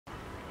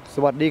ส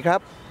วัสดีครั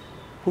บ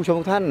ผู้ชม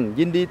ทุกท่าน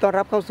ยินดีต้อน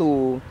รับเข้าสู่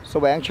แส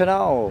วง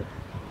Channel.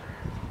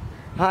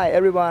 Hi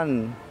everyone,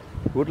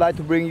 would like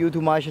to bring you to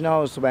my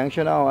channel แสวง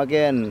Channel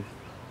again.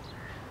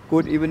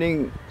 Good evening,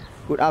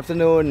 good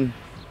afternoon.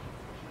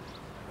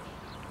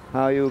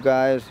 How are you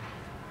guys?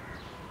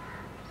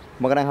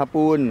 Makanan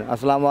hapun.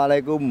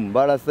 Assalamualaikum.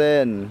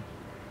 Balasen.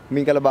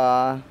 Minkalaba.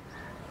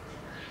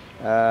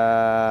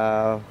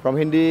 From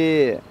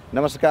Hindi,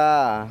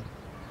 Namaskar.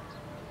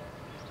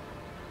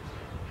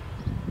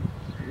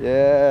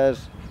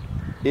 Yes,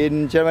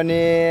 in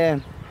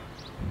Germany,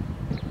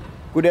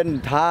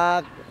 Guten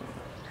Tag.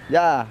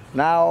 Yeah,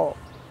 now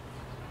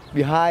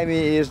behind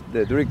me is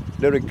the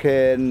Derick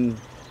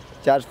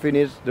just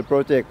finished the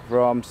project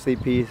from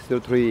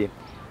CP-03.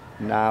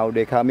 Now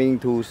they're coming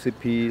to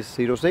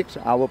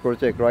CP-06, our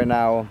project right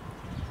now.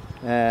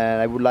 And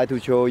I would like to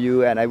show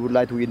you and I would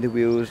like to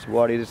interview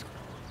what is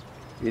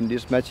in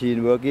this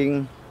machine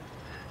working,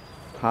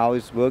 how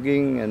it's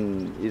working, and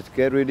it's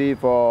get ready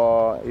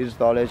for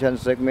installation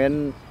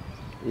segment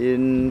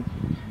in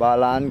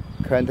balance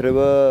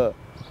cantilever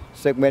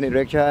segment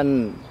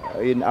erection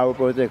in our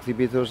project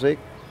CP-06.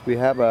 We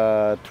have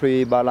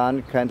 3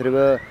 balance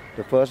cantilever.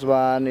 The first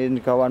one in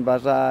Kawan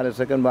Plaza, the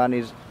second one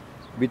is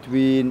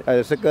between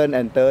second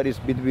and third is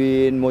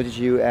between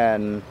Mojichiu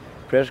and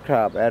Press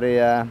Club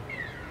area.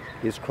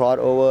 It's crossed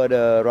over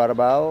the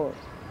roundabout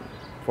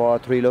for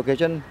 3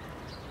 locations.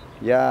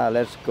 Yeah,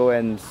 let's go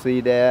and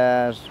see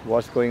there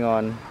what's going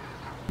on.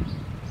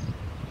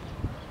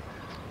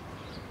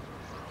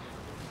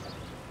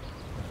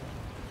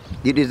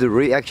 It is the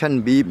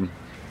reaction beam.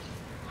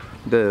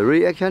 The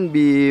reaction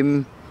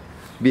beam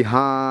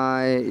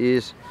behind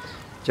is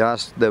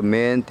just the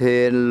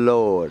maintain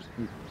load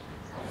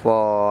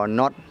for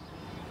not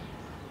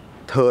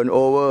turn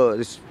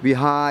over. It's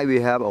behind we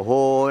have a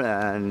hole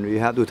and we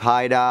have to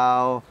tie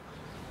down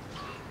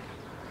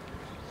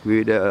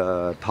with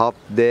the top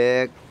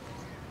deck.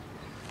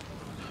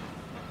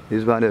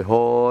 This one is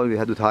hole, we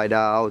have to tie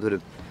down to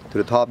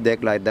the top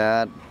deck like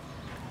that,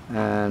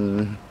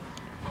 and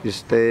it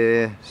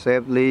stay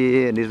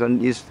safely. And this one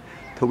is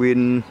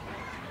twin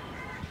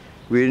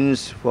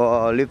wings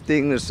for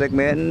lifting the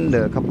segment.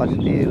 The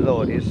capacity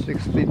load is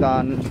 60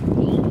 tons.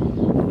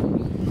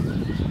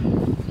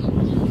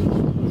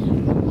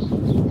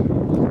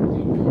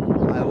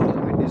 I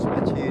worked with this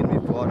machine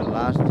before the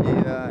last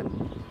year.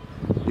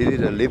 This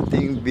is a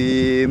lifting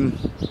beam.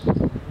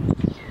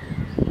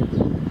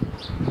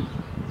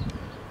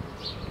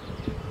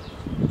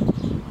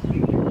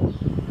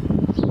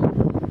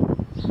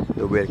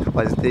 The weight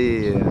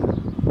capacity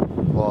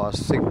for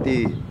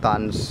 60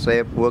 tons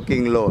safe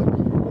working load.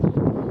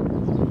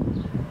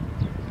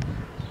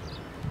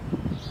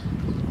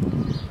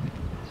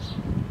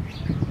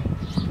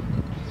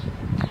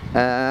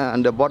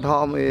 And the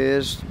bottom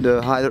is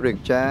the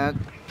hydraulic jack.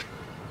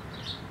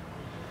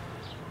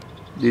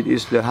 This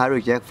is the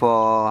hydraulic jack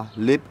for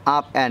lift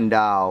up and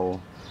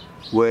down.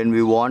 When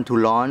we want to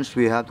launch,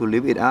 we have to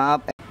lift it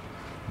up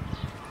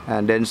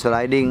and then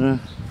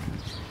sliding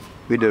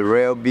with the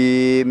rail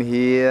beam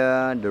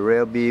here, the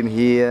rail beam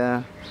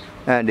here,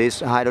 and this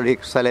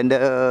hydraulic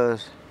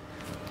cylinders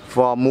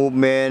for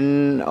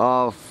movement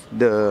of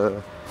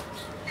the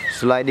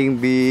sliding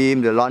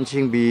beam, the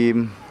launching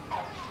beam.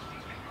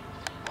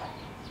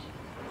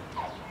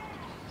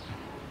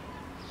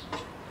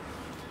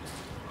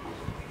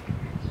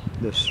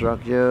 The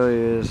structure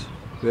is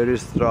very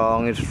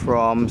strong. It's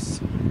from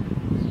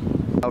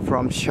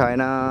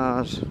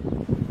China.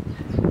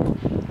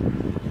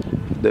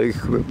 The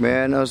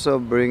equipment also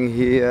bring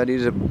here.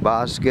 This is a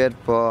basket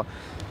for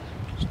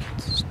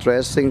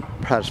stressing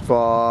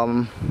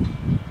platform.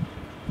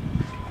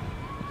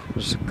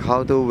 There's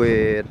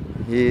counterweight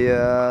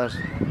here.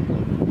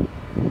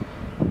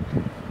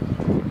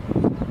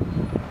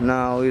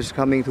 Now it's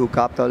coming to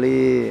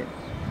Kaptali,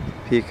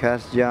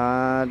 Precast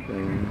yard.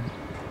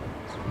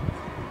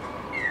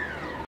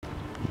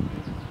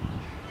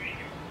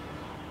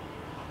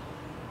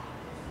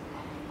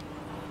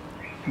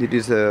 This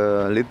is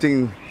a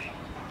lifting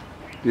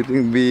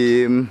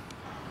beam.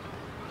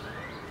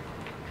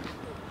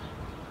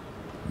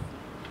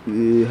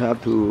 We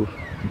have to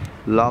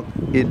lock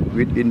it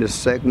within the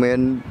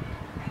segment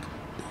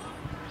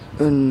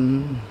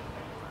and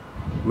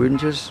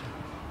winches.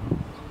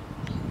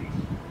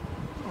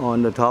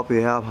 On the top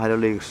we have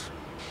hydraulics,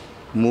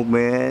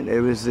 movement,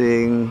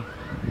 everything.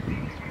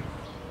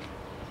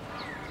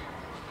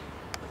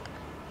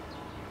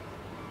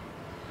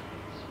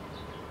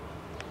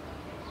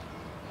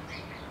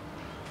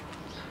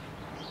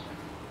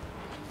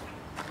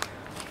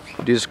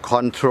 It is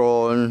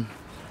controlled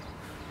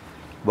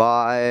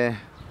by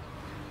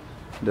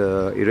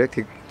the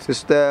electric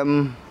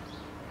system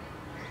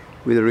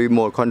with a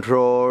remote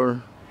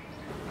control,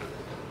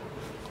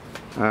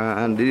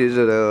 and this is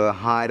the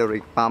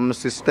hydraulic pump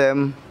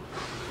system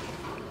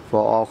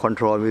for all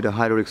control with the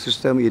hydraulic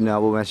system in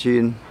our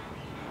machine.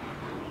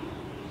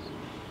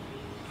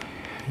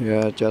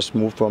 Yeah, just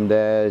move from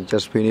there,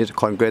 just finished.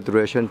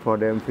 Congratulations for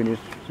them,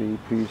 finished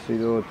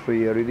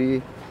CP-03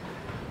 already.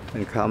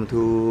 and come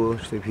to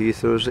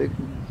CP-06.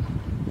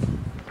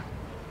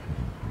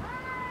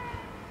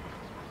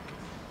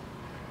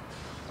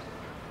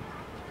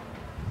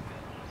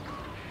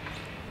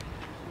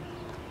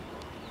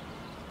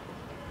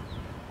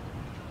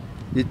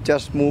 It's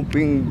just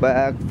moving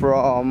back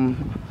from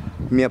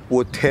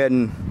Mirpur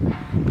 10.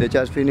 They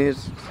just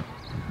finished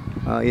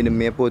in the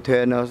Mirpur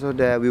 10 also.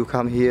 There will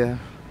come here.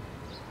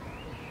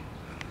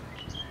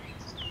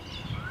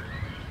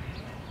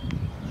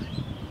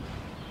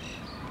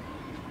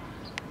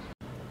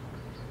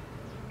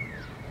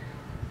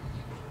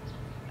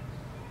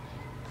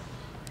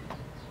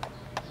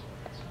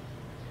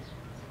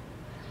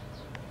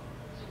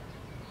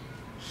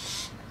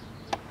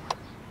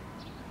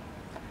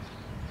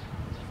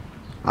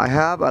 I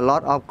have a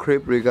lot of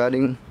clips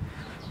regarding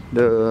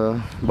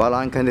the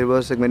balance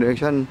cantilever segment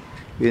erection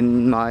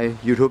in my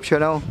YouTube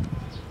channel.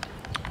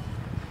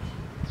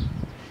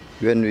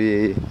 When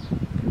we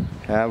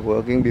have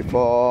working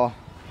before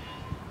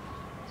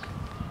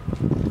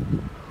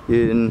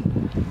in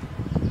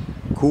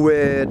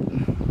Kuwait,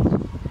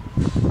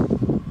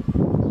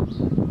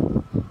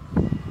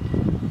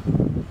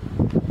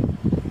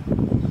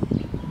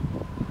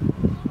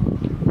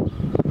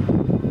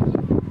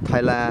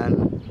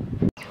 Thailand.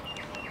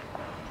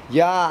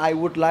 Yeah, I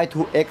would like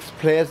to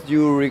express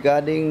you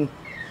regarding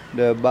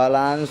the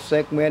balance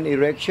segment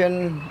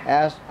erection.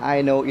 As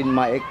I know in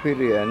my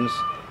experience,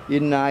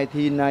 in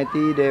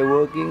 1990 they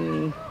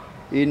working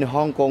in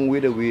Hong Kong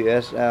with the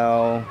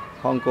VSL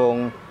Hong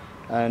Kong,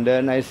 and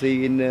then I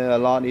see in a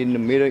lot in the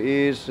Middle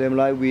East, same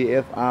like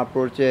VFR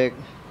project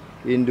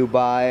in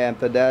Dubai.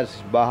 After that,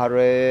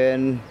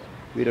 Bahrain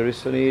with the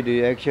recently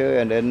Erection,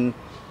 and then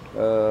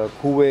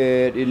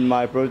Kuwait in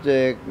my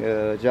project,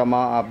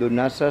 Jamal Abdul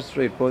Nasser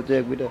Street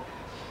project with the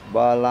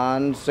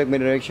balance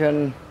segment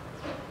erection.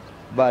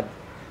 But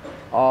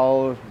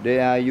all they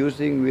are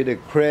using with the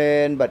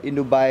crane. But in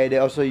Dubai they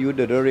also use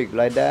the Derick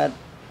like that,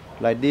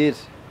 like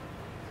this.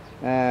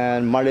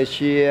 And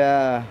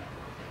Malaysia,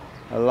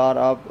 a lot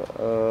of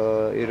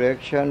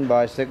erection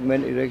by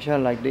segment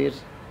erection like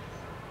this.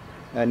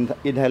 And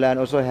in Thailand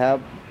also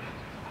have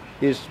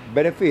its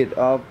benefit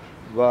of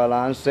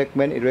balance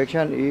segment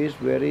erection is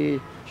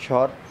very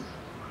shortly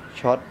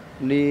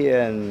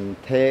and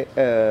take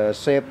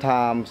save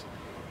times.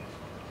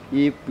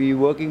 If we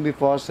working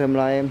before same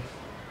line,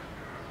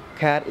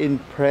 cat in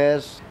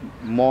press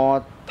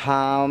more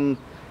time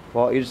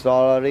for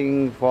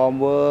installing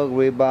formwork,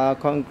 rebar,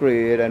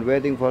 concrete, and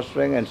waiting for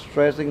strength and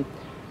stressing.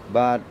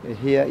 But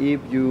here,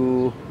 if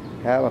you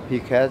have a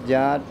precast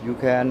yard, you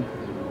can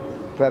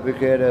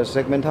fabricate a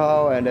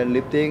segmental and then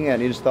lifting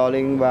and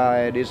installing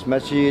by this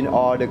machine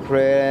or the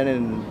crane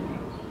and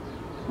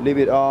leave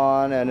it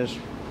on and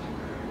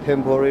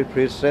temporary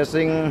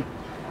pre-stressing.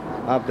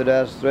 After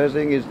that,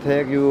 stressing is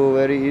take you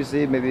very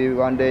easy. Maybe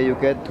one day you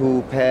get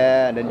 2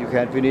 pair and then you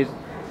can finish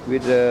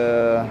with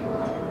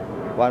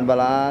one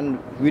balance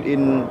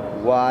within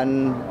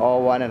 1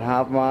 or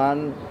 1.5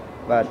 months.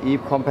 But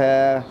if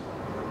compare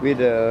with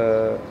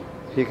the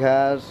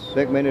precast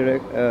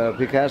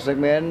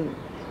segment,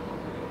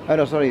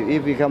 no, sorry,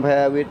 if we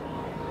compare with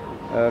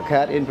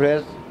cat in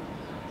press,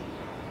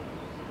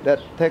 that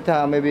take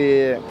time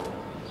maybe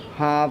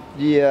half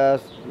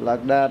years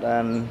like that,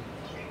 and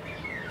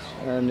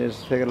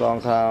it's take a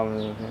long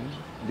time.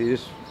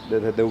 This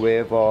is the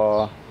way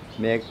for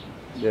make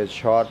the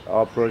short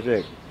of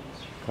project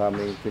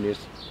coming finish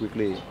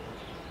quickly.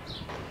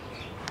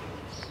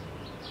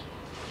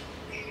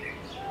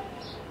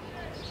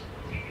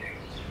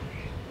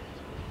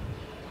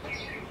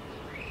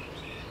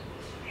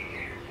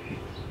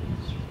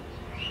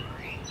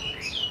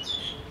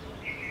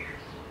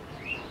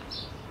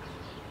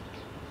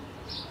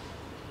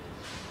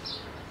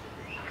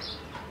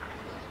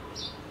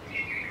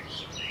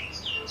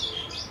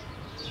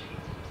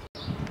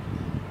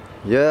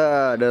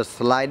 Yeah, the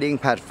sliding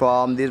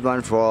platform, this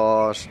one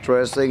for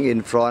stressing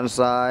in front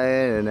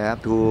side, and I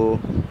have to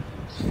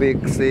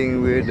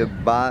fixing with the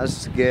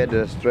basket,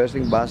 the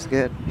stressing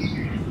basket.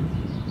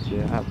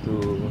 You have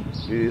to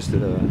use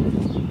the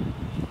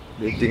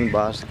lifting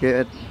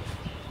basket,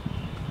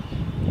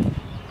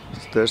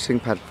 stressing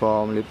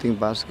platform, lifting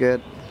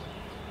basket,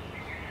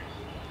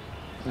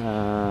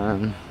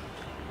 and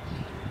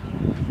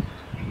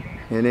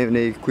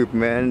any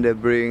equipment they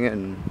bring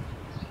and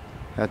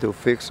have to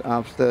fix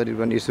after. This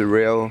one is the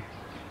rail.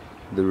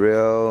 The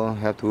rail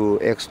have to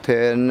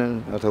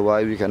extend,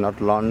 otherwise we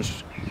cannot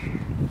launch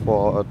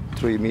for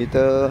 3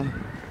 meters.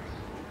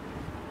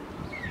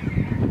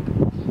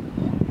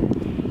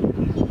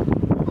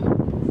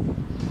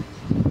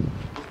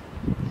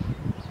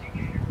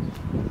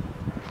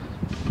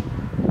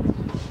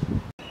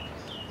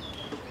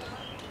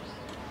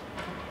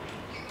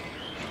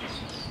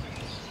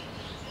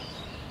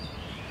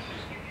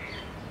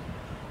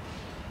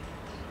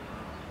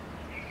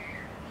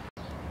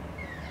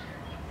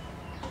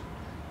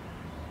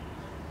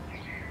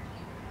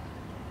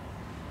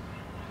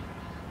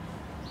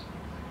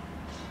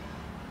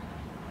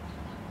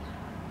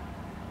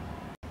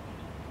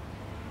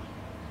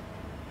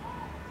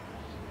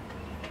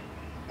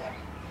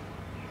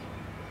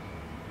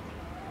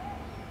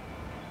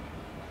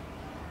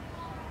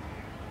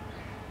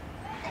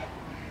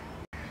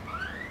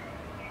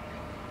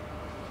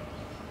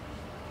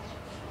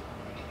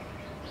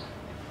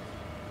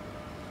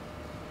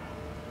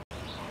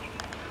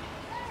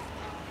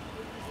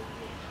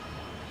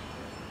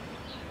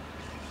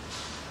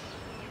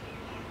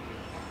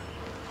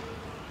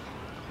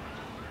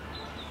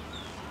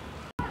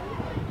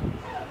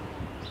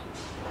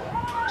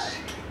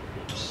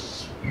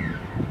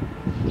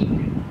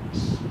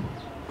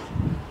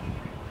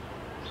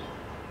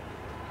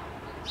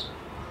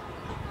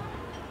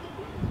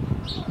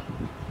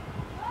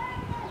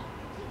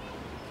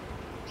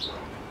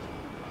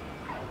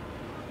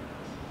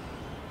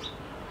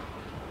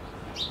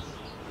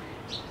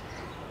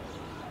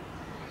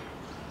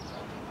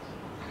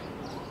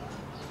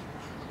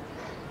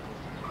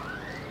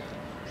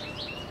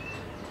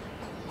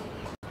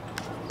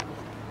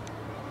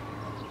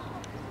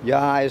 Yeah,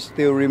 I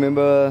still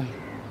remember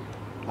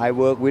I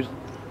worked with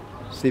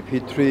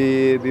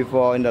CP3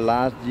 before in the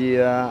last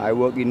year. I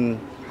worked in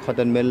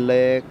Cottonmilk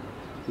Lake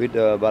with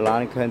the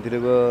Balance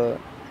Cantilever.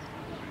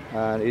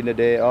 And in the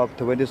day of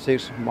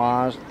 26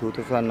 March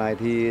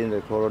 2019,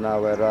 the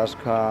coronavirus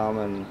come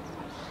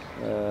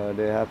and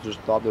they have to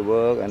stop the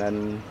work, and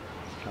then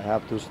I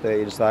have to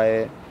stay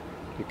inside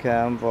the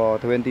camp for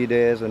 20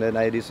 days, and then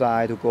I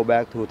decide to go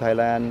back to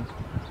Thailand.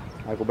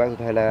 I go back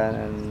to Thailand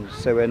on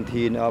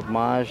 17th of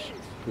March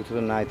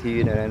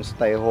 2019 and then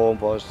stay home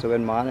for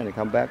 7 months and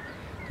come back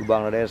to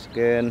Bangladesh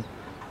again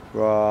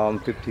from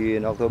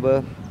 15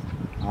 October.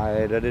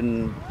 I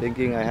didn't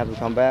thinking I have to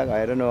come back.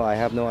 I don't know. I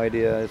have no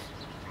idea.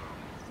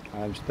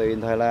 I'm staying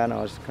in Thailand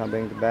or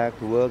coming back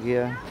to work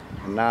here.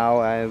 And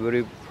now I'm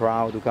very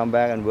proud to come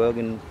back and work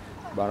in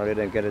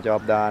Bangladesh and get a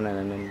job done.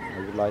 And then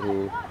I would like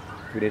to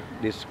finish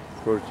this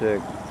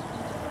project.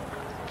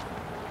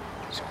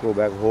 Just go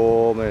back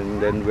home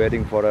and then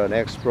waiting for the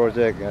next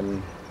project,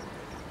 and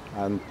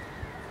I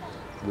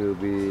will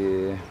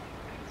be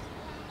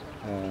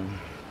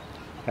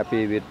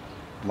happy with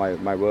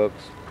my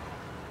works.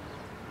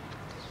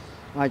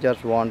 I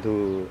just want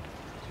to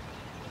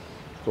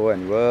go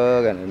and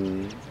work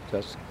and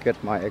just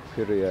get my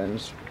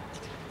experience,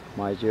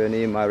 my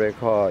journey, my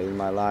record in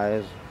my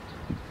life,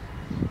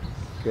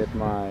 get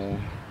my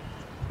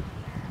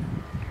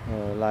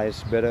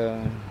life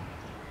better.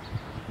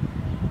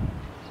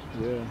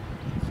 Yeah,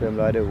 same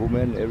like the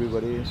women,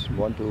 everybody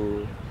want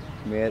to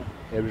make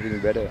everything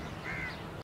better.